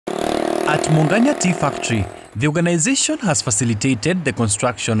At Mungania Tea Factory, the organization has facilitated the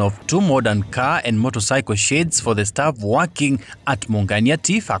construction of 2 modern car and motorcycle sheds for the staff working at Mungania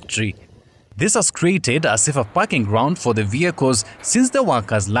Tea Factory. This has created a safer parking ground for the vehicles since the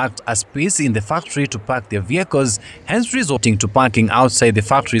workers lacked a space in the factory to park their vehicles, hence resorting to parking outside the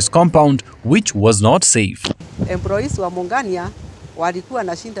factory's compound, which was not safe. Employees wa Mungania walikuwa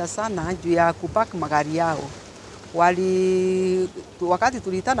na shida sana juu ya kupark magari yao. Wakati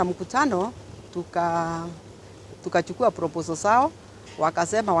tulitana mkutano tukachukua proposal sao,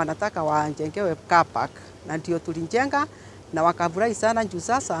 wakasema wanataka wajengewe car park, na ndio tulijenga na wakafurahi sana juu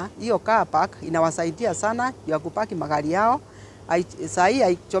sasa hiyo car park inawasaidia sana juu ya kupaki magari yao. Saa hii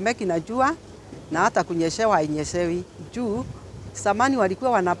haichomeki na jua na hata kunyeshewa hainyeshewi juu zamani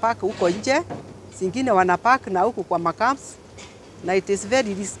walikuwa wanapark huko nje, zingine wanapark na huku kwa macamps na it is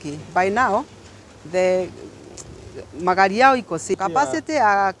very risky. By now the magari yao iko safe. Capacity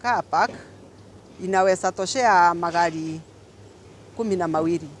ya car park inaweza toshea magari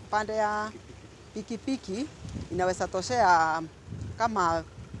 12. Pande ya pikipiki inaweza toshea kama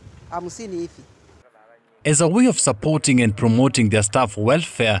 50 hivi. As a way of supporting and promoting their staff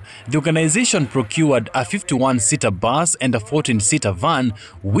welfare, the organization procured a 51-seater bus and a 14-seater van,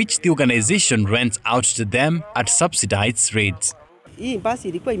 which the organization rents out to them at subsidized rates. Hii basi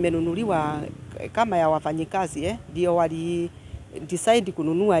ilikuwa imenunuliwa kama ya wafanyikazi ndio wali decide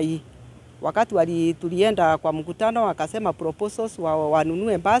kununua hii. Wakati tulienda kwa mkutano wakasema proposals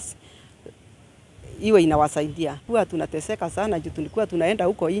wanunue basi iwe inawasaidia. Huwa tunateseka sana juu tulikuwa tunaenda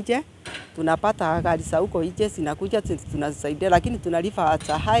huko nje, tunapata gari za huko nje zinakuja tunasaidia, lakini tunalipa at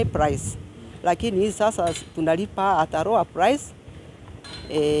a high price. Lakini hii sasa tunalipa at a lower price.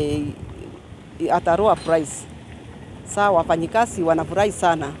 At a lower price. Sawa, wafanyikazi wanafurahi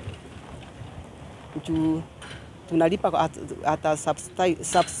sana juu tunalipa at a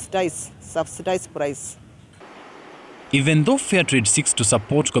subsidized price. Even though Fairtrade seeks to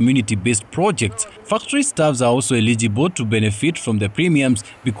support community-based projects, factory staffs are also eligible to benefit from the premiums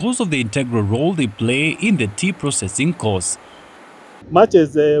because of the integral role they play in the tea processing course. Much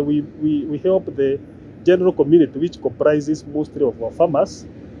as we help the general community, which comprises mostly of our farmers,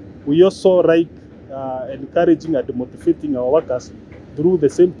 we also like encouraging and motivating our workers through the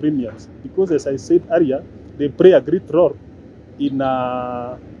same premiums, because as I said earlier, they play a great role in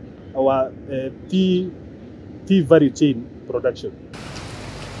our tea value chain production.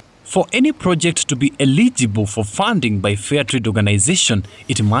 For any project to be eligible for funding by Fairtrade organization,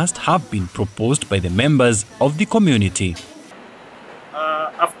 it must have been proposed by the members of the community.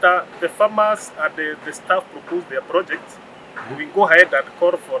 After the farmers and the staff propose their projects, we go ahead and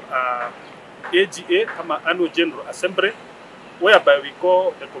call for AGA, Annual General Assembly, whereby we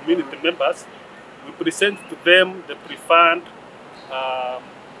call the community members, we present to them the pre-fund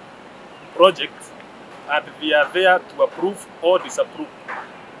project, and we are there to approve or disapprove.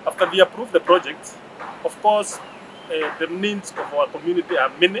 After we approve the project, of course, the needs of our community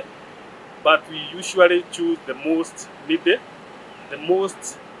are many, but we usually choose the most needed,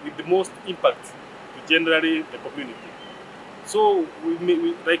 with the most impact to generally the community. So,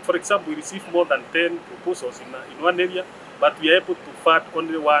 like for example, we receive more than 10 proposals in one area, but we are able to fund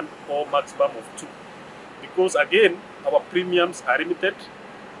only 1 or maximum of 2. Because again, our premiums are limited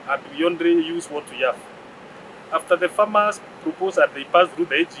and we only use what we have. After the farmers propose and they pass through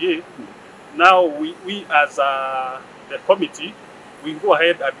the AGA, now we as the committee, we go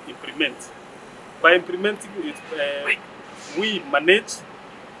ahead and implement. By implementing it, we manage.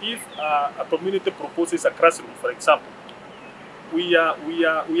 If a community proposes a classroom, for example, we are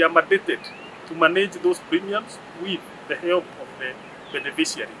mandated to manage those premiums with the help of the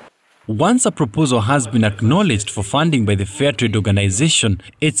beneficiary. Once a proposal has been acknowledged for funding by the Fairtrade organization,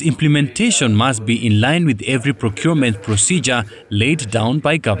 its implementation must be in line with every procurement procedure laid down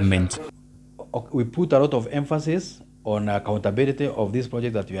by government. We put a lot of emphasis on accountability of this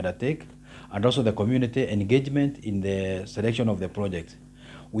project that we undertake, and also the community engagement in the selection of the project.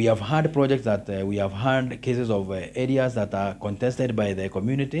 We have had projects that we have had cases of areas that are contested by the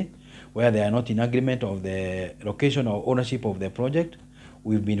community where they are not in agreement of the location or ownership of the project.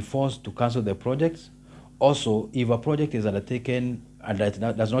 We've been forced to cancel the projects. Also, if a project is undertaken and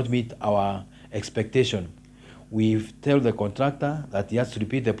that does not meet our expectation, we tell the contractor that he has to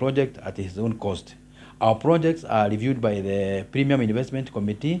repeat the project at his own cost. Our projects are reviewed by the Premium Investment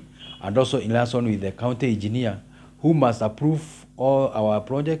Committee and also in liaison with the county engineer, who must approve all our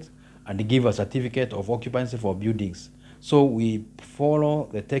projects and give a certificate of occupancy for buildings. So we follow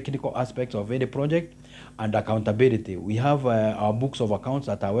the technical aspects of any project and accountability. We have our books of accounts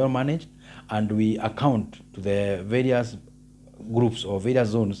that are well managed, and we account to the various groups or various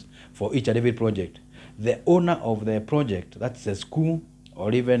zones for each and every project. The owner of the project, that's a school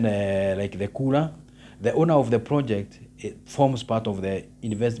or even like the cooler, the owner of the project, it forms part of the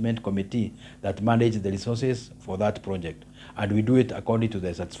investment committee that manages the resources for that project, and we do it according to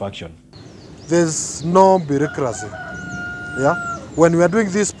the satisfaction. There's no bureaucracy. Yeah, when we are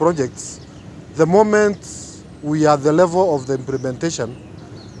doing these projects, the moment we are at the level of the implementation,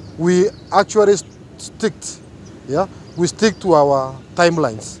 we actually stick to our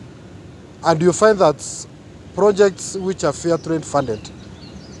timelines, and you find that projects which are Fairtrade funded,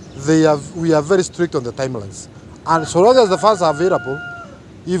 we are very strict on the timelines. And so long as the funds are available,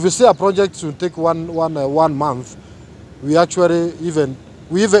 if you say a project will take one month, we actually even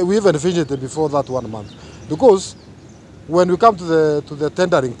finish it before that 1 month. Because when we come to the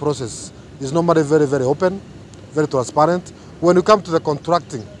tendering process, it's normally very, very open, very transparent. When we come to the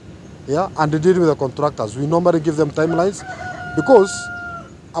contracting, and dealing with the contractors, we normally give them timelines, because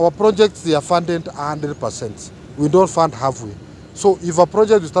our projects, they are funded 100%. We don't fund halfway. So if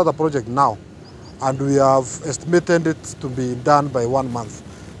we start a project now, and we have estimated it to be done by 1 month,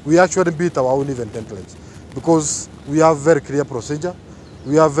 we actually beat our own event templates, because we have very clear procedure,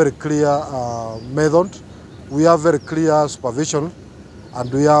 we have very clear method, we have very clear supervision,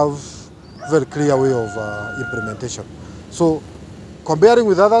 and we have very clear way of implementation. So comparing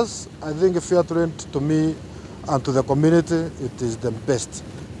with others, I think Fairtrade, to me and to the community, it is the best.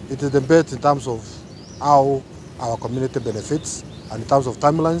 It is the best in terms of how our community benefits, and in terms of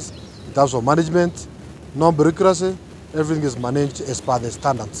timelines, in terms of management, no bureaucracy, everything is managed as per the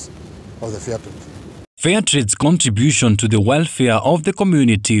standards of the Fairtrade. Fairtrade's contribution to the welfare of the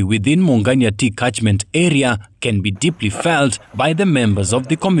community within Mungania Tea catchment area can be deeply felt by the members of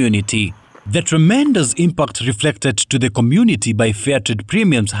the community. The tremendous impact reflected to the community by Fairtrade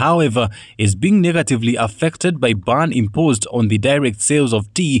Premiums, however, is being negatively affected by ban imposed on the direct sales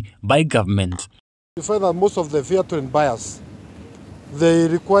of tea by government. You find that most of the Fairtrade buyers, they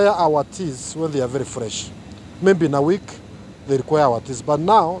require our teas when they are very fresh. Maybe in a week, they require our teas. But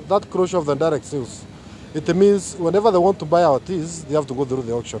now, that closure of the direct sales, it means whenever they want to buy our teas, they have to go through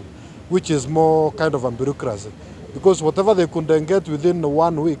the auction, which is more kind of a bureaucracy. Because whatever they couldn't get within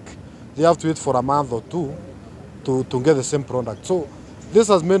 1 week, they have to wait for a month or two to get the same product. So this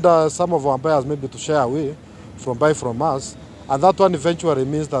has made some of our buyers maybe to shy away from buying from us, and that one eventually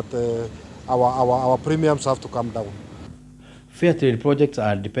means that our premiums have to come down. Fairtrade projects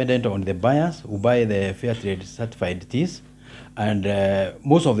are dependent on the buyers who buy the Fairtrade certified teas, and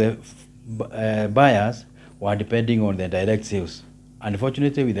most of the buyers were depending on the direct sales.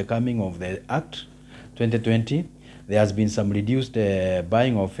 Unfortunately, with the coming of the Act 2020, there has been some reduced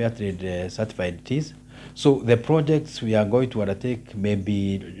buying of Fairtrade certified teas. So the projects we are going to undertake may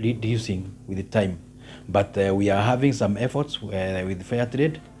be reducing with the time. But we are having some efforts with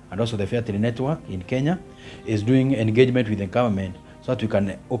Fairtrade, and also the Fairtrade network in Kenya is doing engagement with the government so that we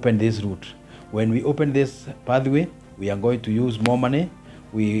can open this route. When we open this pathway, we are going to use more money.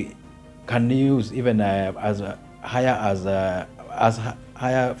 We can use even as higher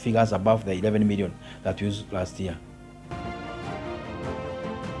figures above the 11 million that we used last year.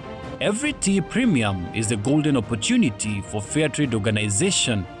 Every tea premium is the golden opportunity for Fairtrade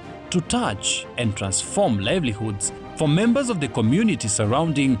organization to touch and transform livelihoods for members of the community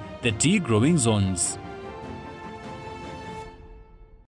surrounding the tea growing zones.